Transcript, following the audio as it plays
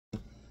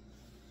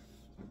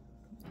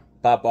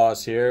Pop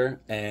Boss here,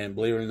 and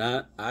believe it or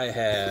not, I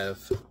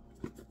have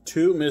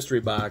two mystery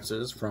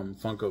boxes from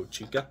Funko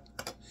Chicka.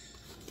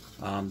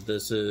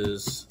 This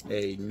is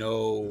a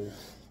no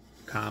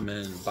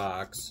common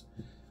box.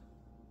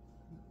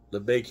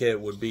 The big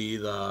hit would be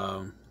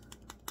the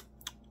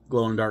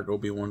glow-in-the-dark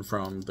Obi-Wan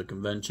from the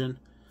convention.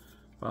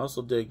 I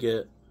also did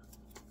get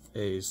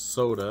a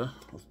soda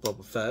of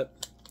Boba Fett.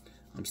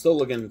 I'm still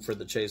looking for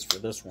the chase for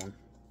this one,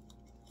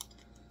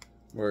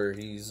 where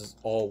he's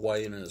all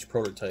white in his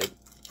prototype.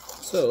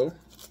 So,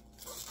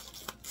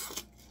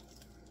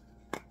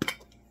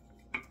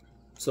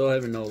 still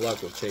having no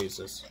luck with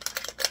chases.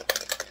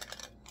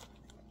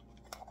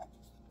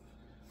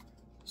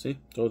 See,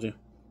 told you,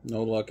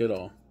 no luck at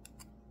all.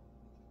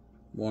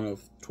 One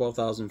of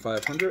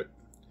 12,500.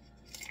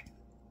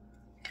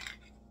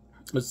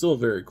 But still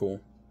very cool.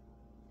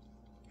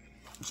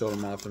 Showed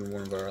them off in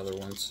one of our other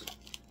ones.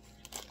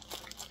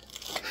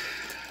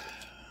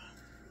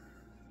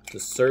 The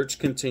search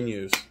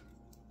continues.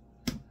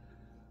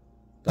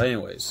 But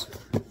anyways,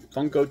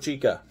 Funko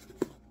Chicka.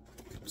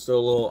 Still a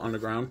little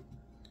underground.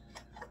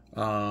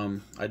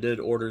 I did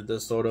order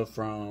this soda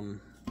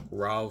from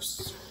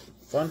Ralph's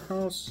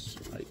Funhouse.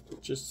 I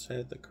just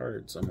had the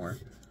card somewhere.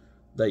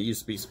 That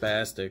used to be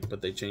Spastic,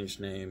 but they changed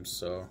names,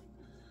 so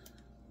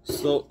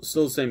still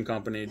the same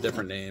company,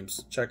 different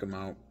names. Check them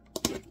out.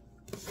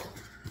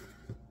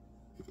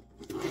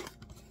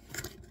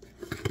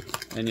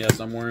 And yes,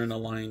 I'm wearing a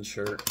Lions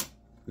shirt.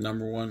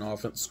 #1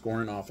 offense,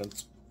 scoring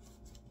offense.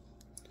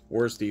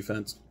 Worst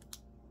defense.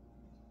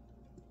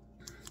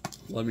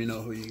 Let me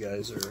know who you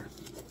guys are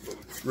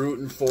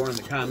rooting for in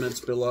the comments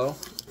below.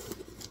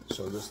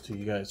 Show this to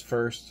you guys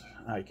first.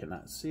 I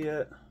cannot see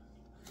it.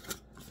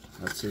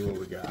 Let's see what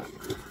we got.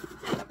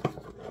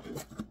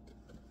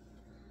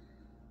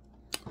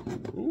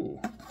 Ooh.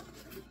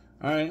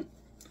 Alright.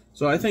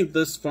 So I think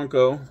this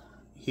Funko,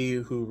 He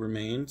Who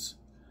Remains,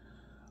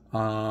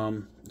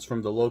 it's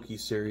from the Loki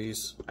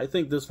series. I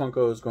think this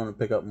Funko is going to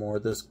pick up more.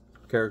 This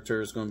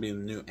character is going to be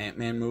in the new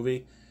Ant-Man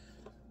movie.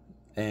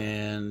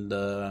 And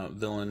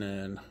villain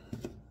in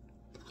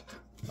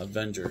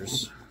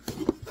Avengers.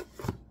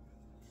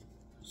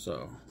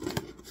 So,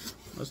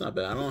 that's not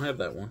bad. I don't have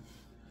that one.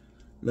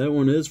 That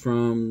one is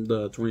from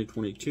the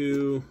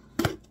 2022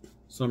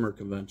 summer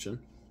convention.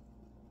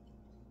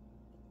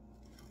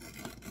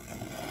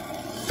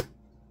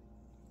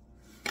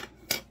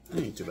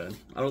 Ain't too bad.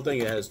 I don't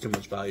think it has too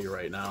much value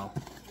right now.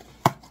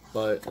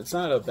 But it's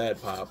not a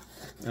bad pop.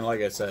 And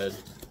like I said,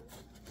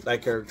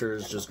 that character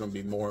is just going to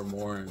be more and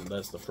more, and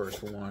that's the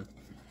first one.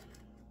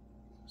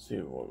 Let's see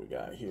what we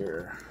got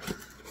here.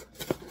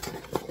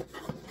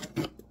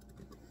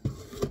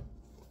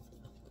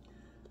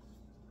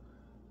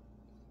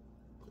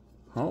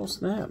 Oh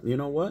snap, you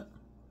know what?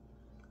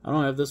 I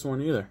don't have this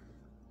one either.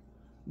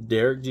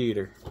 Derek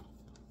Jeter.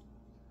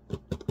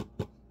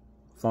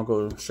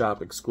 Funko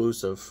Shop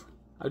exclusive.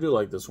 I do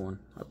like this one.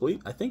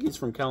 I think he's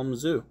from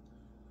Kalamazoo,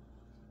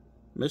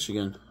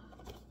 Michigan.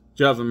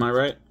 Jeff, am I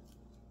right?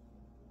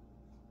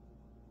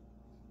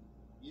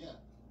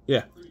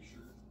 Yeah.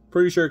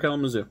 Pretty sure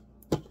Kalamazoo.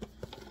 Let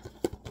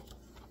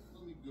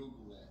me Google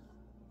that.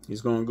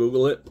 He's going to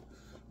Google it.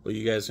 Well,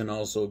 you guys can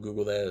also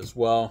Google that as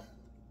well,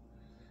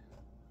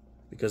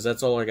 because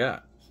that's all I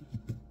got.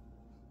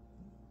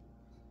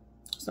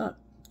 It's not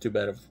too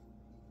bad.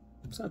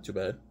 It's not too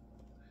bad.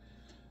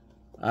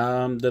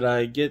 Did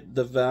I get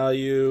the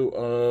value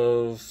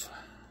of...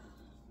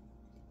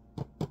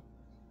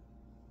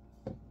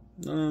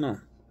 No.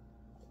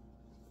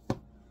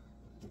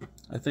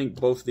 I think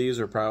both these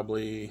are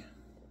probably...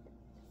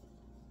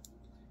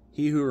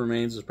 He Who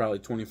Remains is probably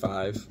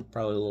 25.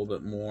 Probably a little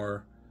bit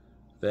more.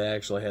 They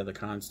actually had the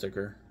con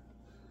sticker.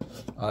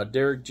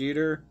 Derek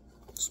Jeter,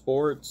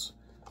 Sports.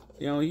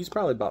 You know, he's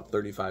probably about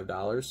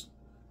 $35.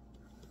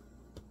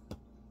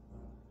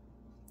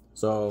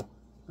 So,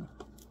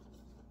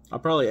 I'll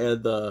probably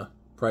add the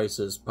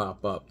prices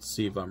pop up to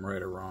see if I'm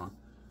right or wrong.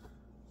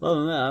 Other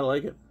than that, I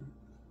like it.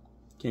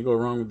 Can't go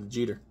wrong with the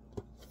Jeter.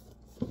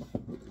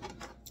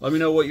 Let me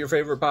know what your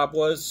favorite pop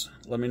was.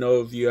 Let me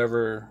know if you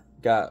ever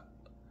got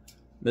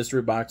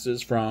mystery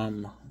boxes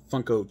from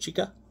Funko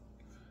Chicka.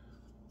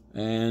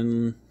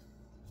 And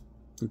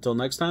until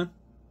next time,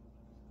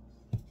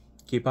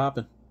 keep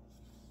popping.